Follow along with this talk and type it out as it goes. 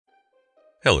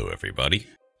Hello everybody.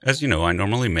 As you know, I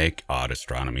normally make odd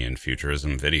astronomy and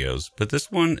futurism videos, but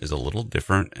this one is a little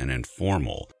different and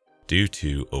informal due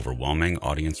to overwhelming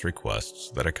audience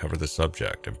requests that I cover the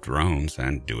subject of drones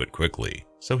and do it quickly.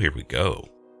 So here we go.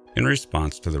 In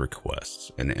response to the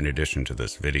requests, and in addition to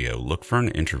this video, look for an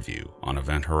interview on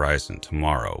Event Horizon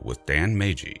tomorrow with Dan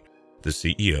Magee, the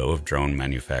CEO of drone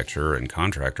manufacturer and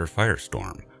contractor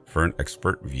Firestorm, for an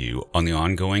expert view on the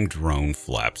ongoing drone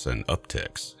flaps and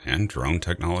upticks, and drone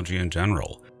technology in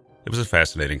general. It was a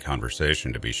fascinating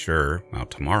conversation to be sure, out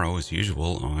tomorrow as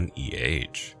usual on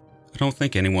EH. I don't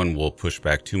think anyone will push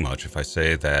back too much if I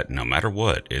say that no matter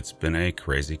what, it's been a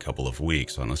crazy couple of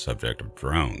weeks on the subject of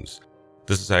drones.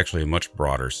 This is actually a much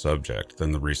broader subject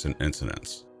than the recent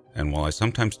incidents, and while I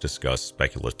sometimes discuss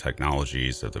speculative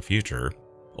technologies of the future,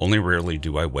 only rarely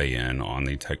do I weigh in on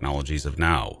the technologies of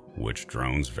now, which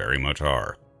drones very much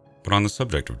are. But on the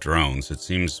subject of drones, it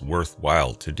seems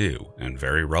worthwhile to do, and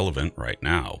very relevant right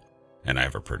now. And I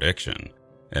have a prediction,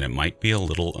 and it might be a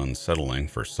little unsettling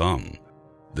for some.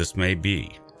 This may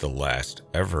be the last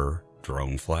ever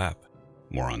drone flap.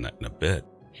 More on that in a bit.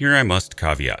 Here I must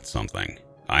caveat something.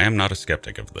 I am not a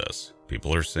skeptic of this.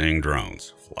 People are seeing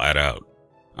drones, flat out.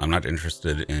 I'm not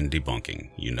interested in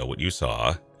debunking. You know what you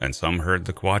saw, and some heard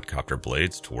the quadcopter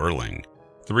blades twirling.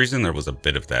 The reason there was a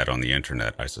bit of that on the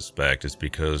internet, I suspect, is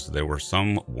because there were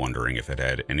some wondering if it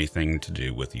had anything to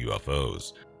do with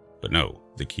UFOs. But no,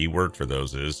 the key word for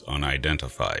those is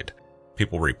unidentified.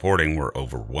 People reporting were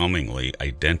overwhelmingly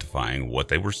identifying what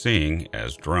they were seeing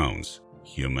as drones,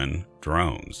 human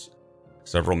drones.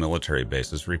 Several military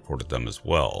bases reported them as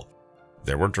well.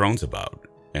 There were drones about,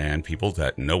 and people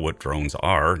that know what drones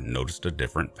are noticed a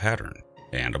different pattern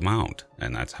and amount,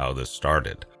 and that's how this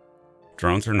started.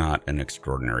 Drones are not an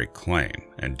extraordinary claim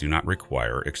and do not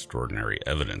require extraordinary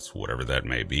evidence, whatever that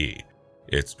may be.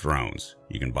 It's drones.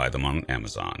 You can buy them on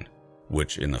Amazon,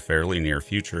 which in the fairly near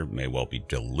future may well be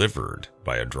delivered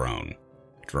by a drone.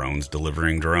 Drones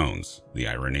delivering drones. The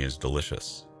irony is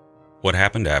delicious. What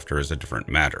happened after is a different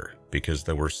matter, because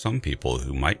there were some people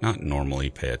who might not normally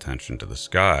pay attention to the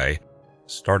sky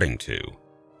starting to,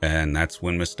 and that's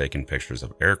when mistaken pictures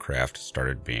of aircraft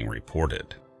started being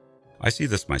reported. I see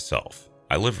this myself.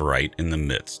 I live right in the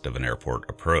midst of an airport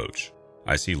approach.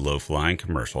 I see low-flying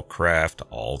commercial craft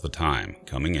all the time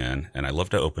coming in, and I love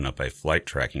to open up a flight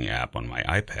tracking app on my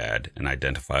iPad and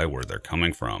identify where they're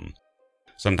coming from.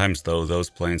 Sometimes, though, those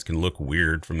planes can look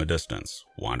weird from a distance,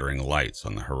 wandering lights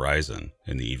on the horizon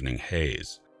in the evening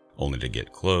haze, only to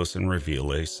get close and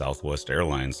reveal a Southwest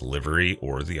Airlines livery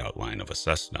or the outline of a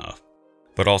Cessna.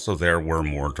 But also there were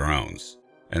more drones,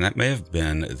 and that may have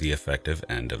been the effective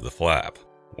end of the flap.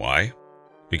 Why?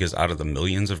 Because out of the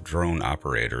millions of drone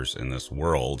operators in this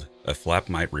world, a flap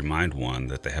might remind one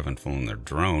that they haven't flown their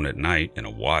drone at night in a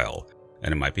while,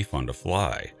 and it might be fun to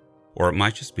fly. Or it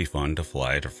might just be fun to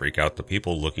fly to freak out the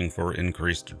people looking for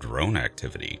increased drone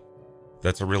activity.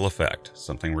 That's a real effect,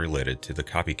 something related to the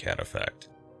copycat effect.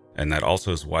 And that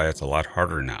also is why it's a lot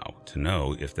harder now to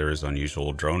know if there is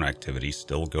unusual drone activity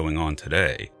still going on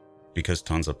today, because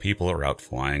tons of people are out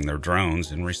flying their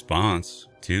drones in response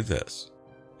to this.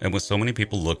 And with so many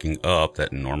people looking up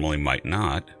that normally might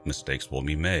not, mistakes will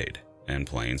be made, and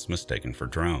planes mistaken for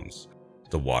drones.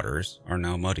 The waters are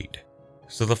now muddied.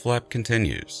 So the flap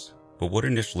continues, but what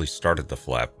initially started the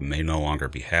flap may no longer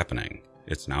be happening.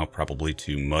 It's now probably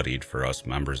too muddied for us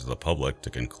members of the public to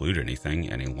conclude anything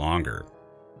any longer.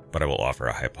 But I will offer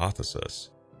a hypothesis.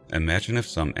 Imagine if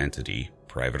some entity,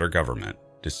 private or government,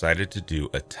 decided to do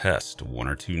a test 1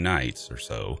 or 2 nights or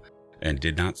so and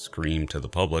did not scream to the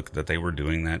public that they were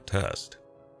doing that test.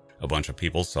 A bunch of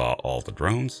people saw all the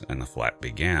drones and the flap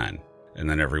began, and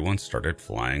then everyone started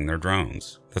flying their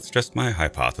drones. That's just my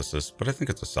hypothesis, but I think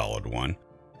it's a solid one.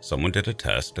 Someone did a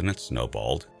test and it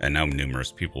snowballed, and now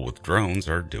numerous people with drones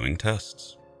are doing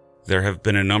tests. There have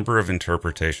been a number of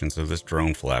interpretations of this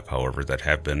drone flap, however, that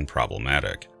have been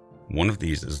problematic. One of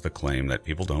these is the claim that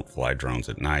people don't fly drones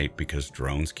at night because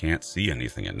drones can't see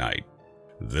anything at night.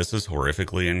 This is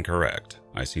horrifically incorrect.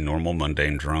 I see normal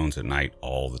mundane drones at night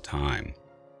all the time.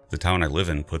 The town I live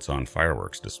in puts on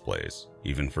fireworks displays,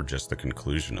 even for just the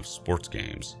conclusion of sports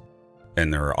games.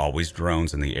 And there are always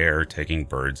drones in the air taking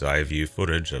bird's eye view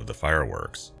footage of the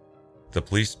fireworks. The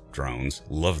police drones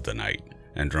love the night,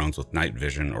 and drones with night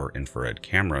vision or infrared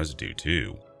cameras do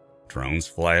too. Drones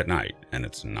fly at night, and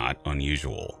it's not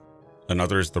unusual.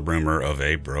 Another is the rumor of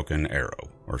a broken arrow,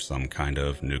 or some kind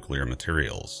of nuclear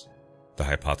materials. The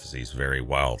hypotheses vary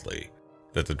wildly,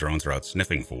 that the drones are out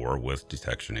sniffing for with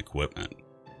detection equipment.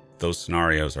 Those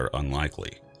scenarios are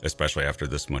unlikely, especially after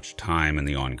this much time in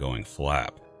the ongoing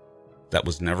flap. That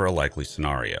was never a likely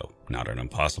scenario, not an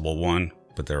impossible one,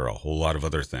 but there are a whole lot of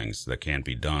other things that can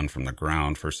be done from the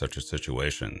ground for such a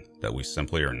situation that we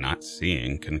simply are not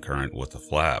seeing concurrent with the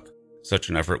flap. Such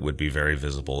an effort would be very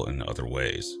visible in other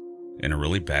ways. In a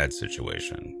really bad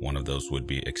situation, one of those would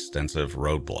be extensive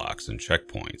roadblocks and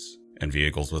checkpoints, and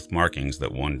vehicles with markings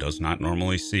that one does not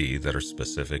normally see that are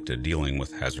specific to dealing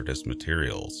with hazardous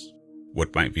materials.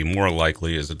 What might be more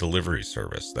likely is a delivery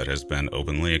service that has been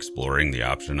openly exploring the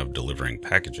option of delivering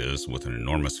packages with an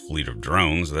enormous fleet of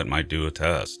drones that might do a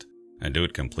test, and do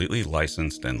it completely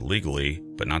licensed and legally,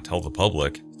 but not tell the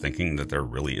public, thinking that there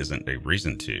really isn't a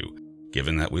reason to,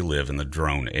 given that we live in the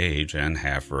drone age and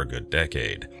have for a good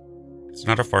decade. It's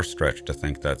not a far stretch to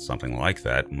think that something like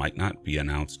that might not be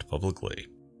announced publicly.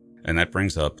 And that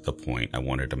brings up the point I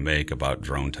wanted to make about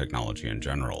drone technology in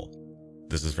general.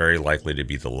 This is very likely to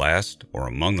be the last, or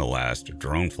among the last,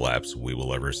 drone flaps we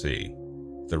will ever see.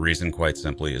 The reason, quite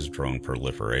simply, is drone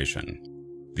proliferation.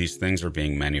 These things are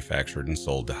being manufactured and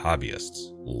sold to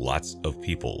hobbyists. Lots of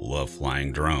people love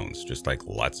flying drones, just like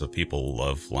lots of people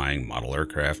love flying model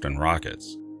aircraft and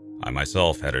rockets. I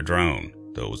myself had a drone,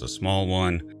 though it was a small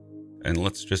one, and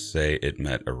let's just say it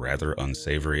met a rather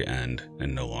unsavory end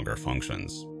and no longer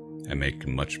functions. I make a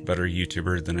much better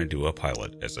YouTuber than I do a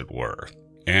pilot, as it were.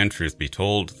 And truth be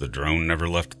told, the drone never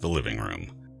left the living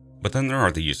room. But then there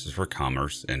are the uses for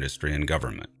commerce, industry, and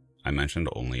government. I mentioned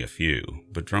only a few,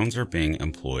 but drones are being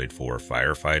employed for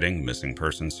firefighting, missing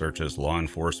person searches, law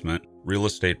enforcement, real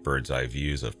estate bird's eye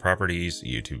views of properties,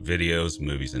 YouTube videos,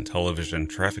 movies and television,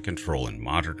 traffic control and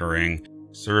monitoring,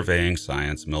 surveying,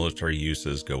 science, military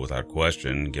uses go without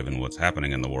question given what's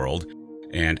happening in the world,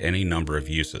 and any number of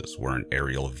uses where an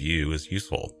aerial view is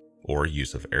useful, or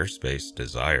use of airspace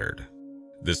desired.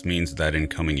 This means that in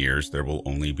coming years there will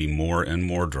only be more and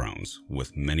more drones,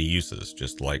 with many uses,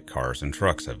 just like cars and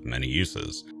trucks have many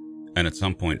uses. And at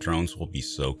some point drones will be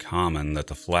so common that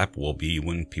the flap will be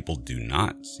when people do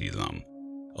not see them.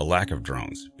 A lack of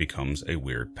drones becomes a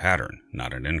weird pattern,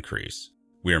 not an increase.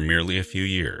 We are merely a few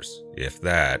years, if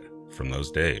that, from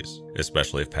those days,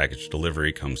 especially if package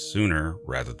delivery comes sooner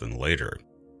rather than later.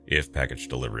 If package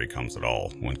delivery comes at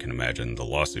all, one can imagine the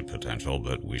lawsuit potential,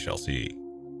 but we shall see.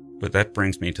 But that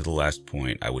brings me to the last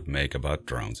point I would make about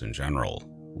drones in general.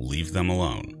 Leave them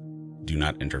alone. Do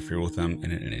not interfere with them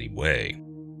in any way.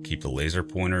 Keep the laser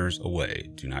pointers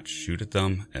away. Do not shoot at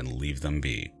them and leave them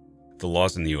be. The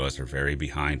laws in the US are very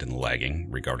behind and lagging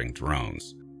regarding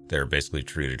drones. They are basically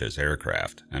treated as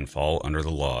aircraft and fall under the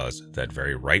laws that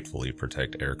very rightfully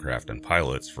protect aircraft and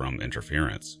pilots from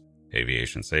interference,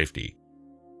 aviation safety.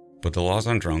 But the laws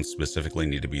on drones specifically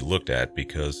need to be looked at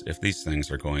because if these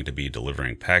things are going to be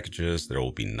delivering packages, there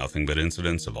will be nothing but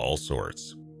incidents of all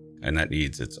sorts. And that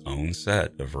needs its own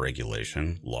set of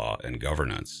regulation, law, and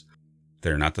governance.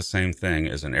 They're not the same thing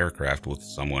as an aircraft with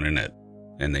someone in it,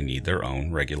 and they need their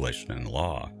own regulation and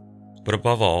law. But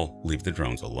above all, leave the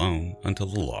drones alone until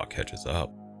the law catches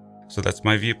up. So that's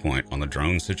my viewpoint on the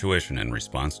drone situation in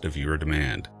response to viewer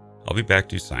demand. I'll be back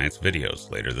to science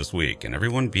videos later this week, and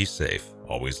everyone be safe.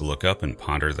 Always look up and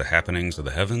ponder the happenings of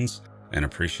the heavens, and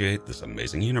appreciate this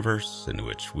amazing universe in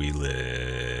which we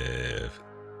live.